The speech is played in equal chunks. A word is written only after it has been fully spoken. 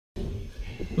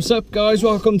What's up, guys?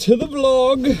 Welcome to the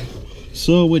vlog.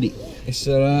 So Woody, It's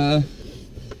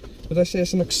would I say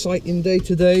it's an exciting day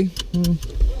today?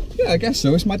 Yeah, I guess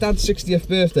so. It's my dad's 60th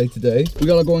birthday today. We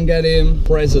gotta go and get him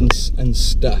presents and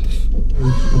stuff.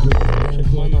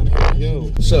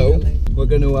 So we're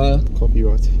gonna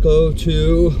copyright. go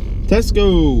to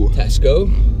Tesco.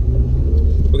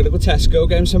 We're gonna go to Tesco,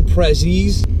 get him some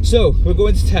prezzies. So we're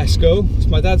going to Tesco. It's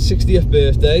my dad's 60th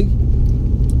birthday.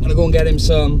 I'm gonna go and get him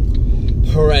some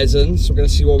presents. We're gonna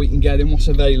see what we can get him, what's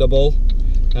available.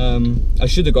 I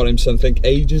should have got him something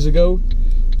ages ago,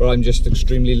 but I'm just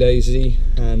extremely lazy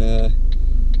and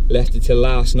left it till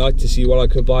last night to see what I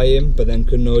could buy him, but then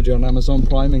couldn't order on Amazon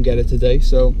Prime and get it today.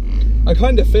 So I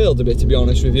kind of failed a bit, to be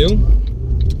honest with you.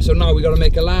 So now we got to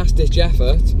make a last-ditch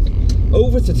effort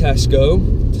over to Tesco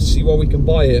to see what we can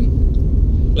buy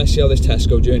him. Let's see how this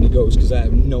Tesco journey goes, because I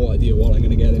have no idea what I'm going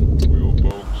to get him.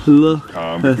 Look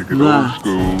at that.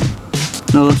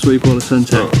 No, that's where you bought a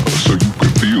sunset. So you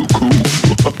can feel cool.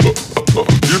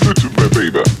 Give it to me,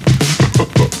 baby.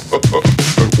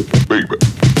 Baby.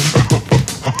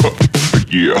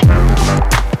 Yeah.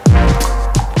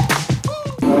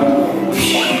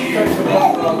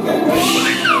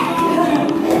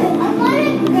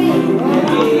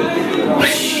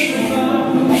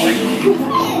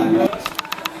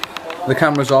 The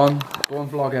camera's on. Go and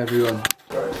vlog everyone.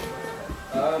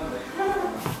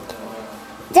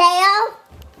 Dale.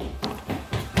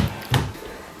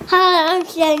 Hi, I'm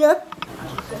Dale.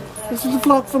 This is a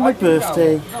vlog for my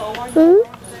birthday.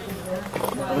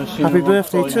 Happy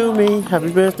birthday to me, happy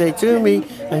birthday to me,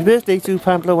 happy birthday to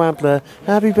Pampla Wampla,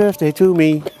 happy birthday to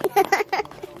me.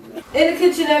 In the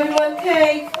kitchen, everyone,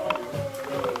 cake.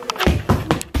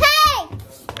 Hey!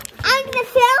 I'm gonna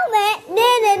film it.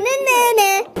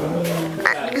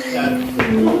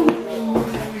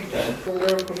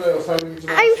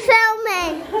 I'm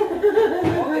filming.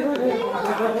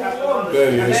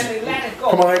 There he is.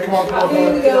 Come on.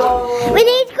 We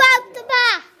need to go out the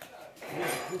back.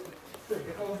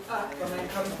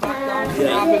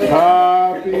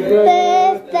 Happy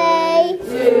Birthday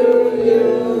to you.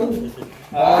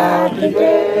 Happy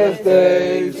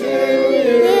birthday to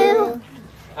you.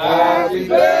 Happy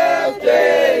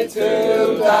birthday to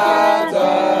Dada.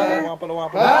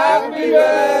 Happy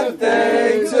birthday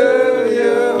to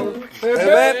you. Hip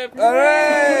hip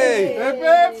hooray! Hip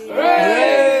hip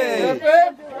hooray! Hip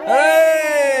hip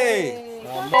hooray!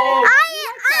 I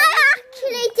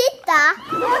actually did that.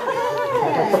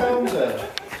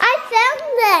 I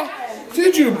filmed it.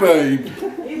 Did you, babe?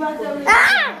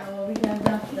 Ah!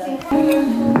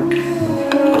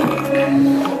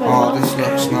 Oh, this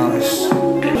looks nice.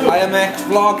 IMX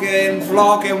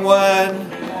vlogging one.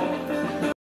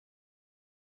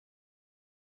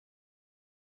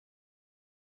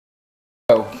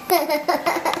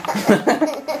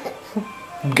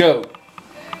 Go.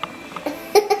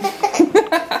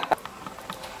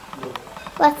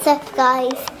 What's up,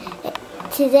 guys?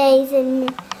 Today's a new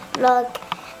vlog,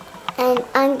 and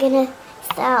I'm gonna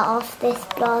start off this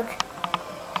vlog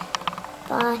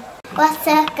by what's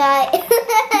up, guys?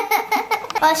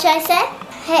 What should I say?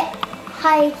 Hey,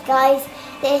 hi guys,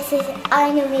 this is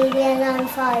Ina Media and I'm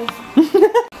 5.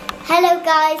 Hello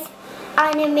guys,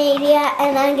 I'm Amelia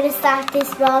and I'm gonna start this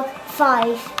vlog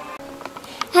 5.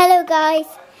 Hello guys.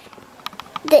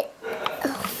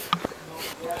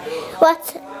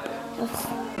 What?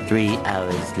 3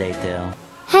 hours later.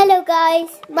 Hello guys,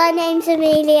 my name's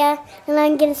Amelia and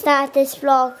I'm gonna start this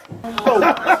vlog.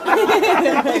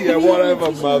 Yeah,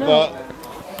 whatever, mother.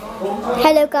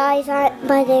 Hello guys,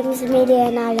 my name is Amelia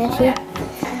and I love you.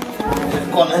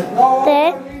 Go on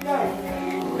then.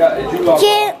 There. Did you love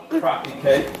Cute. crappy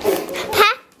cake?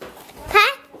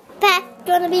 Pat,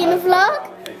 do you wanna be in the vlog?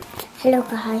 Hello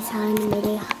guys, I'm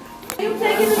Amelia. Are you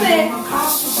taking the bit?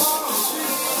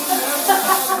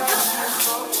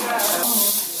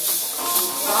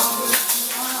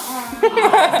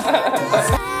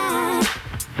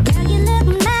 Girl, you look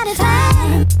mighty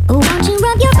fine. Won't you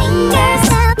rub your fingers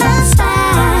down my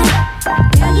spine?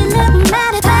 Girl, you look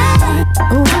mighty fine.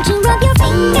 Won't you rub your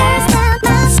fingers down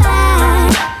my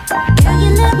spine? Girl,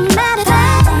 you look mighty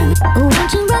fine.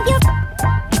 Won't you rub your...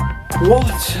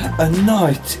 What a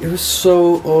night! It was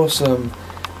so awesome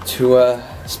to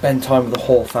spend time with the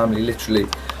whole family, literally.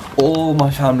 All my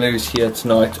family was here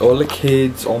tonight, all the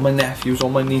kids, all my nephews, all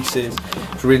my nieces.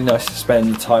 It's really nice to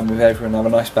spend time with everyone, have a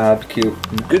nice barbecue.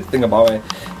 And the good thing about it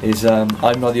is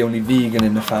I'm not the only vegan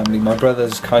in the family. My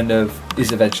brother's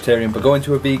is a vegetarian, but going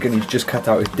to a vegan, he's just cut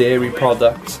out his dairy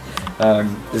products.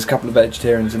 There's a couple of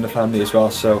vegetarians in the family as well,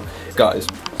 so guys,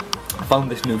 I found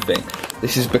this new thing.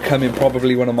 This is becoming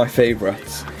probably one of my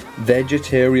favourites.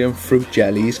 vegetarian fruit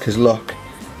jellies, because look,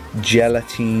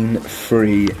 gelatin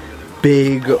free,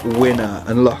 big winner.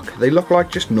 And look, they look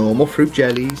like just normal fruit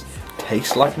jellies,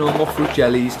 taste like normal fruit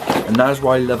jellies, and that's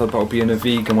what I love about being a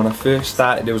vegan. When I first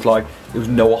started, it was like there was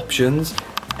no options,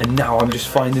 and now I'm just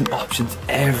finding options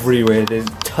everywhere. There's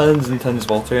tons and tons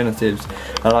of alternatives,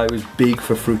 and I was big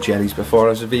for fruit jellies before I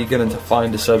was a vegan, and to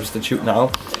find a substitute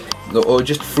now, or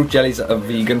just fruit jellies that are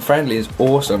vegan friendly, is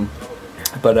awesome.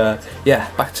 But yeah,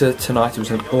 back to tonight. It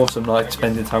was an awesome night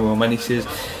spending time with my nieces,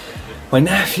 my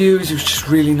nephews. It was just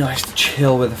really nice to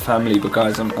chill with the family. But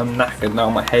guys, I'm knackered now.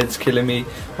 My head's killing me,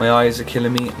 my eyes are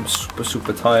killing me. I'm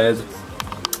super tired.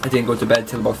 I didn't go to bed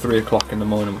till about 3 o'clock in the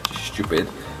morning, which is stupid,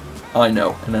 I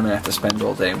know, and then I have to spend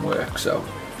all day in work, so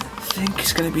I think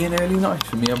it's going to be an early night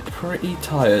for me. I'm pretty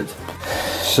tired.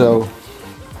 So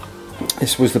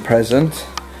this was the present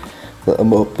that I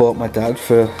bought my dad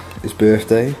for his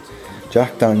birthday.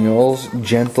 Jack Daniels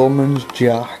Gentleman's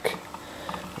Jack.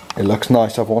 It looks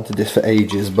nice. I've wanted this for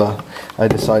ages, but I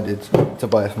decided to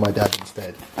buy it for my dad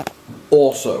instead.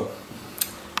 Also,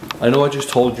 I know I just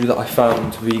told you that I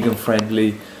found vegan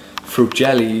friendly fruit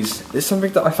jellies. There's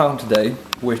something that I found today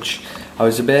which I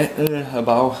was a bit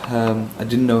about. I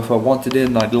didn't know if I wanted it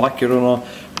and I'd like it or not,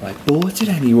 but I bought it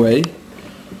anyway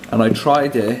and I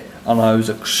tried it and I was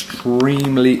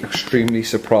extremely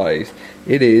surprised.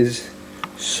 It is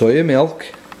soya milk,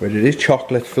 but it is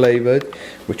chocolate flavoured,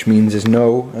 which means there's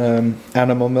no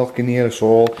animal milk in here. It's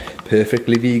all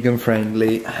perfectly vegan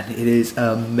friendly, and it is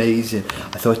amazing.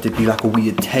 I thought it'd be like a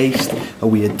weird taste, a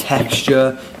weird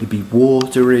texture, it'd be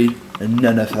watery, and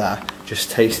none of that.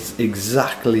 Just tastes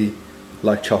exactly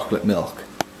like chocolate milk.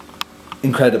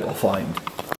 Incredible find.